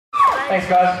Thanks,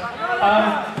 guys.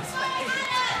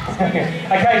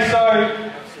 Okay, so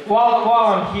while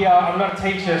I'm here, I'm not a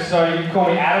teacher, so you can call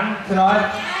me Adam tonight,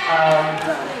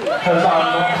 because I'm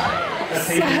not a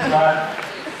teacher tonight.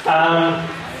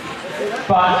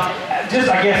 But just,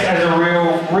 I guess, as a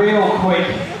real quick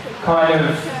kind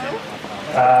of,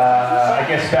 I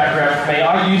guess, background for me,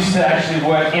 I used to actually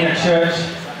work in a church,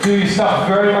 do stuff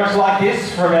very much like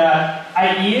this for about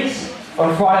 8 years.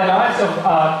 On Friday nights, of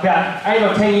about 8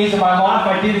 or 10 years of my life,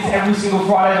 I did this every single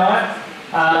Friday night.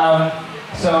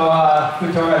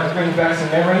 Good time, it brings back some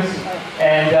memories.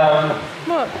 And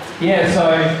yeah, so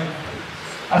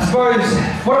I suppose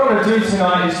what I want to do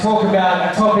tonight is talk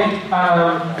about a topic I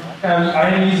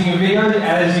am using a video,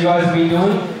 as you guys have been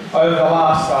doing over the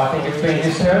last, I think it's been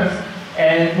this term.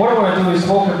 And what I want to do is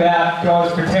talk about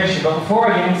God's protection. But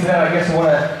before I get into that, I guess I want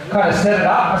to kind of set it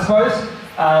up, I suppose.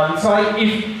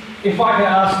 If I can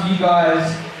ask you guys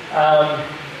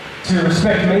to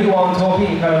respect me while I'm talking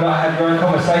and kind of not have your own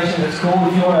conversation, that's cool.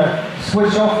 If you want to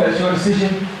switch off, that's your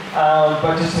decision.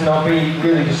 But just to not be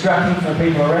really distracting from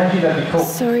people around you, that'd be cool.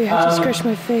 Sorry, I just scratched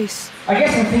my face. I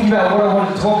guess I'm thinking about what I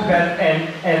wanted to talk about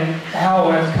and how I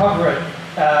wanted to cover it.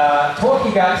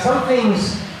 Talking about some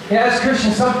things, as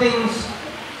Christians, some things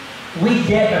we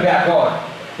get about God.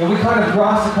 And we kind of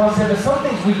grasp the concept, but some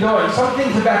things we don't. Some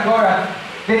things about God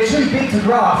they're too big to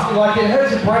grasp. Like, it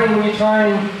hurts your brain when you try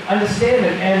and understand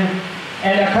it. And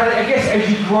I guess as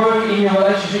you grow in your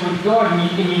relationship with God and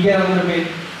you get a little bit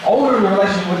older in your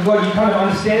relationship with God, you kind of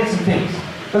understand some things.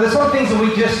 But there's some things that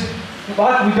we just,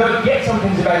 like, we don't get some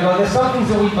things about God. There's some things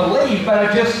that we believe but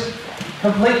are just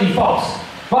completely false.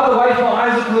 By the way, if my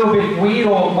eyes look a little bit weird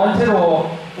or blunted or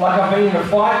like I've been in a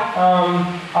fight,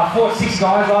 I fought 6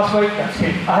 guys last week. No, just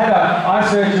kidding. I had an eye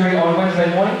surgery on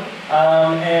Wednesday morning.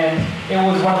 And it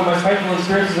was one of the most painful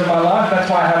experiences of my life. That's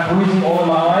why I have bruising all in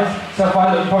my eyes. So if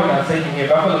I look, probably not seeing here,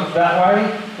 but if I look that way,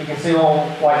 you can see all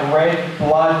like red,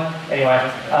 blood.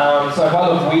 Anyway, so if I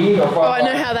look weird or if I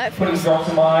know how that putting drops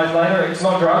in my eyes later, it's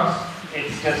not drugs.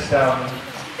 It's just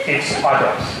it's eye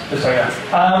drops. Just so you know.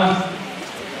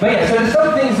 But yeah, so there's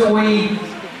some things that we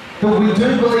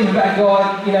do believe about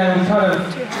God. You know, we kind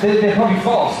of they're probably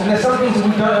false, and there's some things that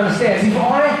we don't understand.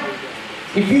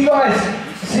 So if you guys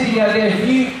sitting out there, if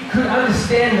you could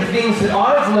understand the things that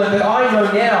I've learned, that I know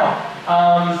now,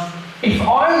 if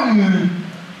I knew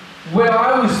when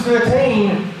I was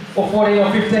 13 or 14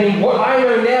 or 15, what I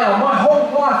know now, my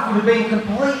whole life would have been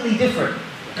completely different.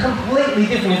 Completely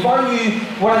different. If I knew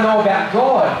what I know about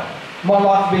God, my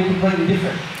life would be completely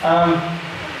different.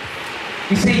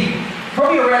 You see,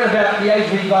 probably around about the age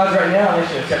where you guys are right now,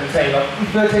 unless you're 17, like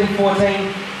 13,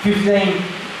 14, 15,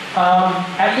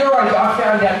 at your age, I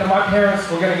found out that my parents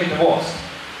were going to get divorced.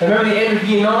 I remember the end of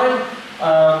year 9,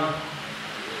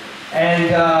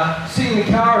 sitting in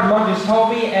the car, and Mum just told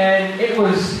me, and it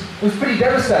was pretty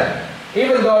devastating.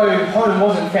 Even though home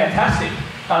wasn't fantastic,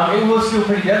 it was still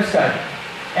pretty devastating.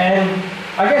 And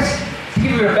I guess to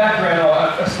give you a bit of background,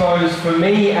 I suppose for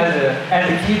me as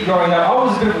a kid growing up, I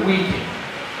was a bit of a weird kid.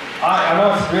 I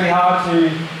know it's really hard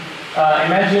to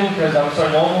imagine because I'm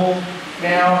so normal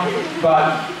now,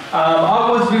 but I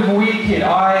was a bit of a weird kid.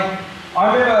 I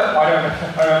remember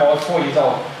I was 4 years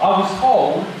old. I was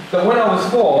told that when I was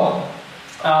 4,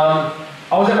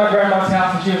 I was at my grandma's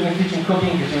house and she was in the kitchen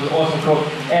cooking because she was an awesome cook,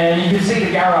 and you could see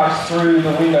the garage through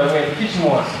the window where the kitchen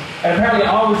was. And apparently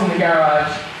I was in the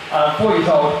garage, 4 years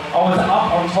old. I was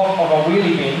up on top of a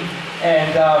wheelie bin,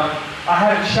 and I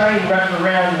had a chain wrapped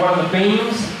around one of the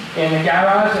beams in the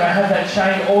garage, and I had that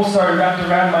chain also wrapped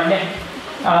around my neck.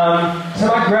 So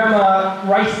my grandma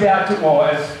raced out to, well,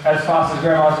 as fast as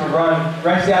grandmas could run,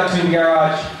 raced out to the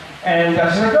garage, and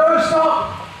she's like, "No,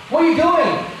 stop! What are you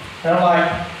doing?" And I'm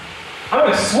like, "I'm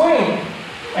going to swing."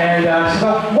 And she's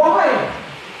like, "Why?"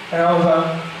 And I was like,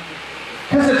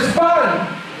 "Because it's fun."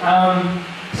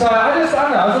 So I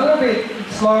don't know, I was a little bit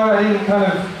slow. I didn't kind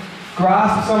of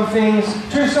grasp some things.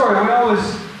 True story, when I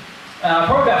was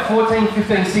probably about 14,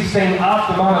 15, 16,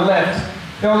 after Mama left,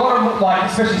 there were a lot of, like,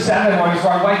 especially Saturday mornings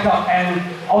where I'd wake up and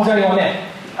I was the only one there.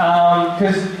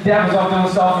 Because Dad was off doing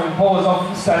stuff and Paul was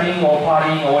off studying or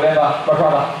partying or whatever, my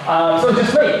brother. So it was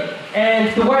just me. And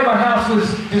the way my house was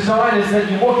designed is that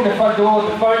you walk in the front door,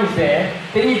 the phone is there,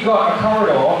 then you've got a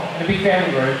corridor and a big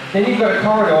family room, then you've got a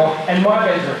corridor and my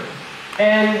bedroom.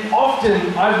 And often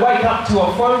I'd wake up to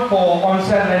a phone call on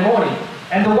Saturday morning.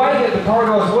 And the way that the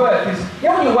corridors work is, you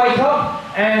know, when you wake up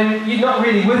and you're not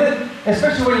really with it,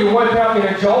 especially when you woke up in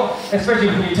a job, especially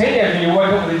when you're a teenager and you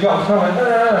woke up with a job. It's kind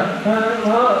of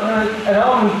like, and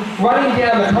I'm running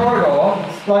down the corridor,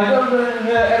 like,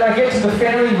 and I get to the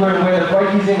family room where the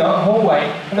break is in the hallway.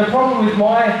 And the problem with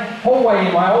my hallway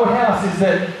in my old house is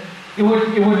that it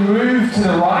would move to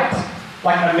the right,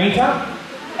 like a meter.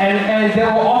 And there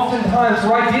were often times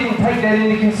where I didn't take that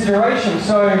into consideration.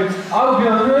 So I would be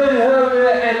like,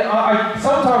 and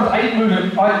sometimes I didn't move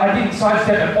it, I didn't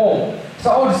sidestep at all. So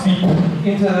I would just be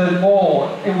into the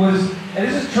wall. It was, and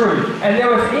this is true. And there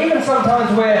was even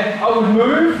sometimes where I would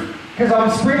move, because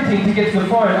I'm sprinting to get to the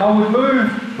phone, I would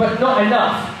move, but not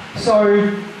enough.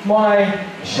 So my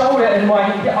shoulder and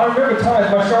I remember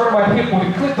times my shoulder and my hip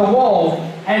would clip the wall,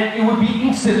 and it would be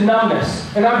instant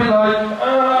numbness. And I'd be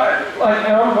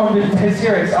and I'm being dead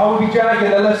serious. I would be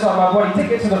dragging the left side of my body to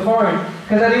get to the phone,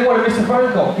 because I didn't want to miss the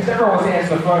phone call, because everyone wants to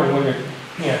answer the phone when you're,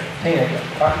 teenager,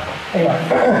 right?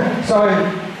 Anyway, so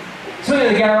swinging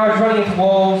in the garage, running into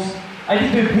walls. I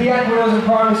did do PIAC when I was in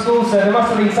primary school, so there must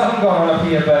have been something going on up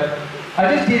here, but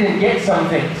I just didn't get some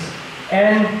things.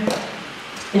 And,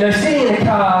 sitting in the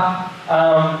car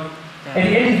at the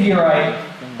end of year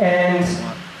 8, and,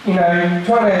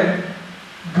 trying to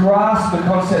grasp the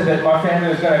concept that my family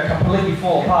was going to completely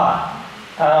fall apart.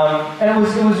 And it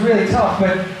was really tough,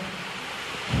 but,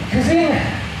 because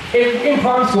in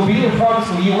primary school, being in primary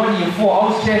school, year 1, year 4, I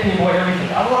was champion boy everything.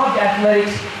 I loved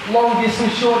athletics, long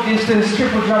distance, short distance,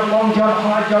 triple jump, long jump,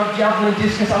 high jump, javelin,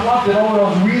 discus. I loved it all, and I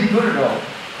was really good at it all.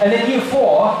 And then year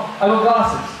 4, I got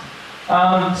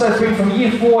glasses. So it's been from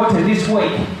year 4 to this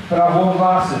week that I've worn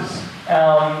glasses.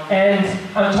 And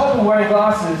on top of wearing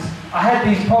glasses, I had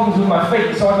these problems with my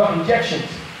feet, so I got injections.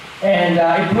 And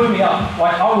it blew me up.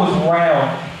 Like, I was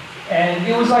round. And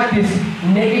it was like this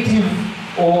negative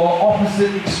or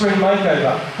opposite extreme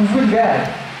makeover. It was really bad.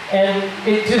 And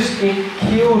it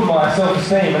killed my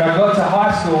self-esteem. And I got to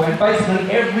high school, and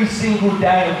basically every single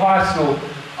day of high school,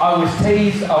 I was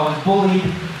teased, I was bullied,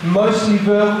 mostly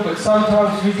verbal, but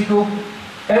sometimes physical.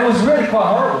 And it was really quite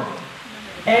horrible.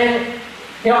 And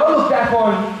I look back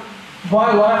on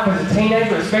my life as a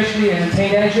teenager, especially as a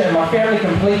teenager, and my family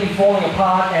completely falling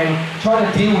apart and trying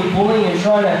to deal with bullying and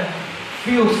trying to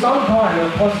feel some kind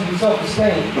of positive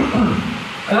self-esteem.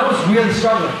 And I was really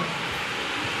struggling.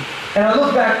 And I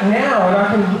look back now and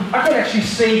I can actually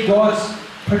see God's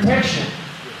protection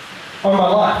on my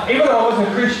life. Even though I wasn't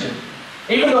a Christian,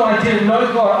 even though I didn't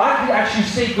know God, I could actually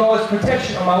see God's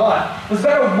protection on my life. It was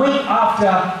about a week after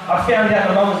I found out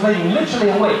my mum was leaving, literally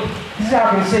a week. This is how I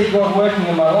can see God working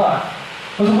in my life.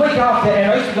 It was a week after,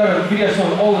 and I used to go to video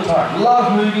stores all the time.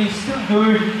 Love movies, still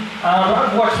do.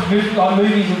 I've watched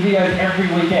movies and videos every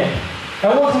weekend.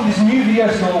 There wasn't this new video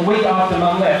store a week after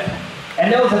Mum left,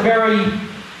 and there was a very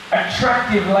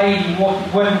attractive lady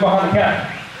working behind the counter.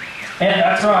 And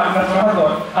that's right, that's what I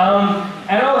thought.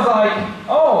 And I was like,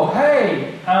 oh,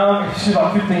 hey. She's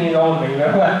like 15 years older than me. I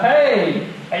was like, hey,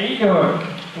 how you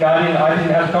doing? I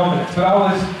didn't have confidence, but I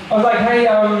was like, hey,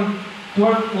 do you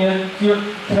want,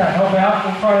 can I help out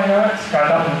on Friday nights? Got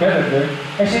nothing better to do.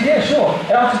 And she said, yeah, sure.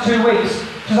 And after 2 weeks,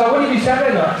 she's like, what do you do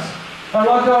Saturday nights? I'm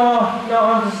like, oh, no,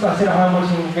 I sit at home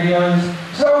watching videos.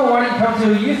 So, well, why don't you come to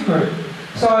a youth group?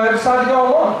 So I decided to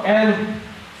go along. And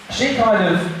she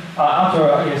kind of,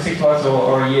 after 6 months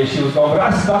or a year, she was gone, but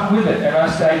I stuck with it and I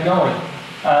stayed going.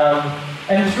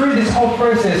 And through this whole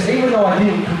process, even though I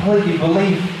didn't completely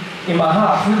believe in my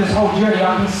heart, through this whole journey,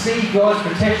 I can see God's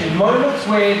protection. Moments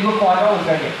where it looked like I was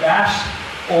going to get bashed,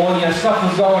 or stuff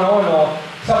was going on, or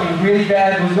something really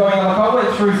bad was going on. Like, I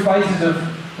went through phases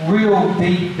of real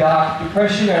deep, dark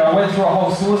depression, and I went through a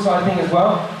whole suicide thing as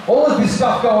well. All of this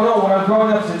stuff going on when I'm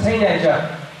growing up as a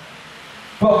teenager.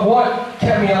 But what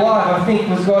kept me alive, I think,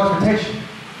 was God's protection.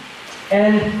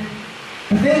 And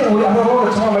the thing that I have all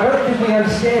the time, I don't think we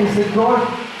understand, is that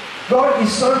God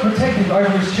is so protective over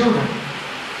His children.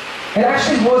 It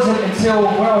actually wasn't until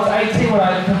when I was 18, when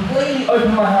I completely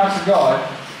opened my heart to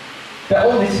God, that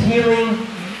all this healing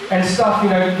and stuff,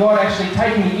 God actually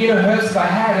taking the inner hurts that I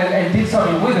had and did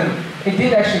something with them. It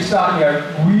did actually start,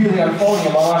 really unfolding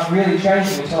in my life, really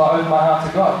changing until I opened my heart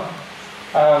to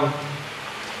God.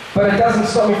 But it doesn't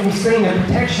stop me from seeing the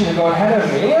protection that God had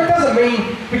over me. And it doesn't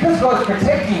mean, because God's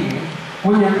protecting you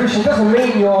when you're a Christian, it doesn't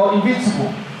mean you're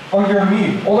invincible or you're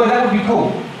immune. Although that would be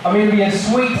cool. I mean, it'd be a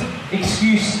sweet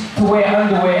excuse to wear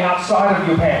underwear outside of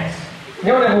your pants.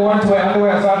 Anyone ever wanted to wear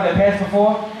underwear outside of their pants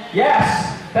before?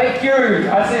 Yes! Thank you!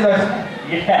 I see those.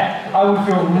 Yeah, I would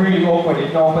feel really awkward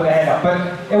if no one put their hand up.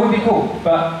 But it would be cool.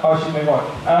 But I should move on.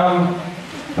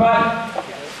 But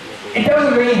it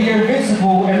doesn't mean you're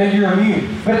invincible and that you're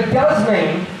immune. But it does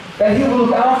mean that He will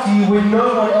look after you when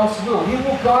no one else will. He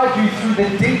will guide you through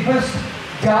the deepest,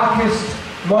 darkest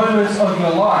moments of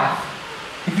your life.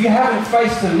 If you haven't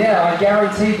faced them now, I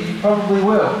guarantee that you probably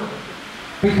will.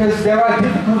 Because there are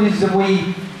difficulties that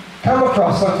we come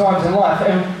across sometimes in life,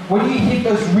 and when you hit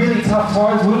those really tough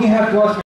times, when you have God's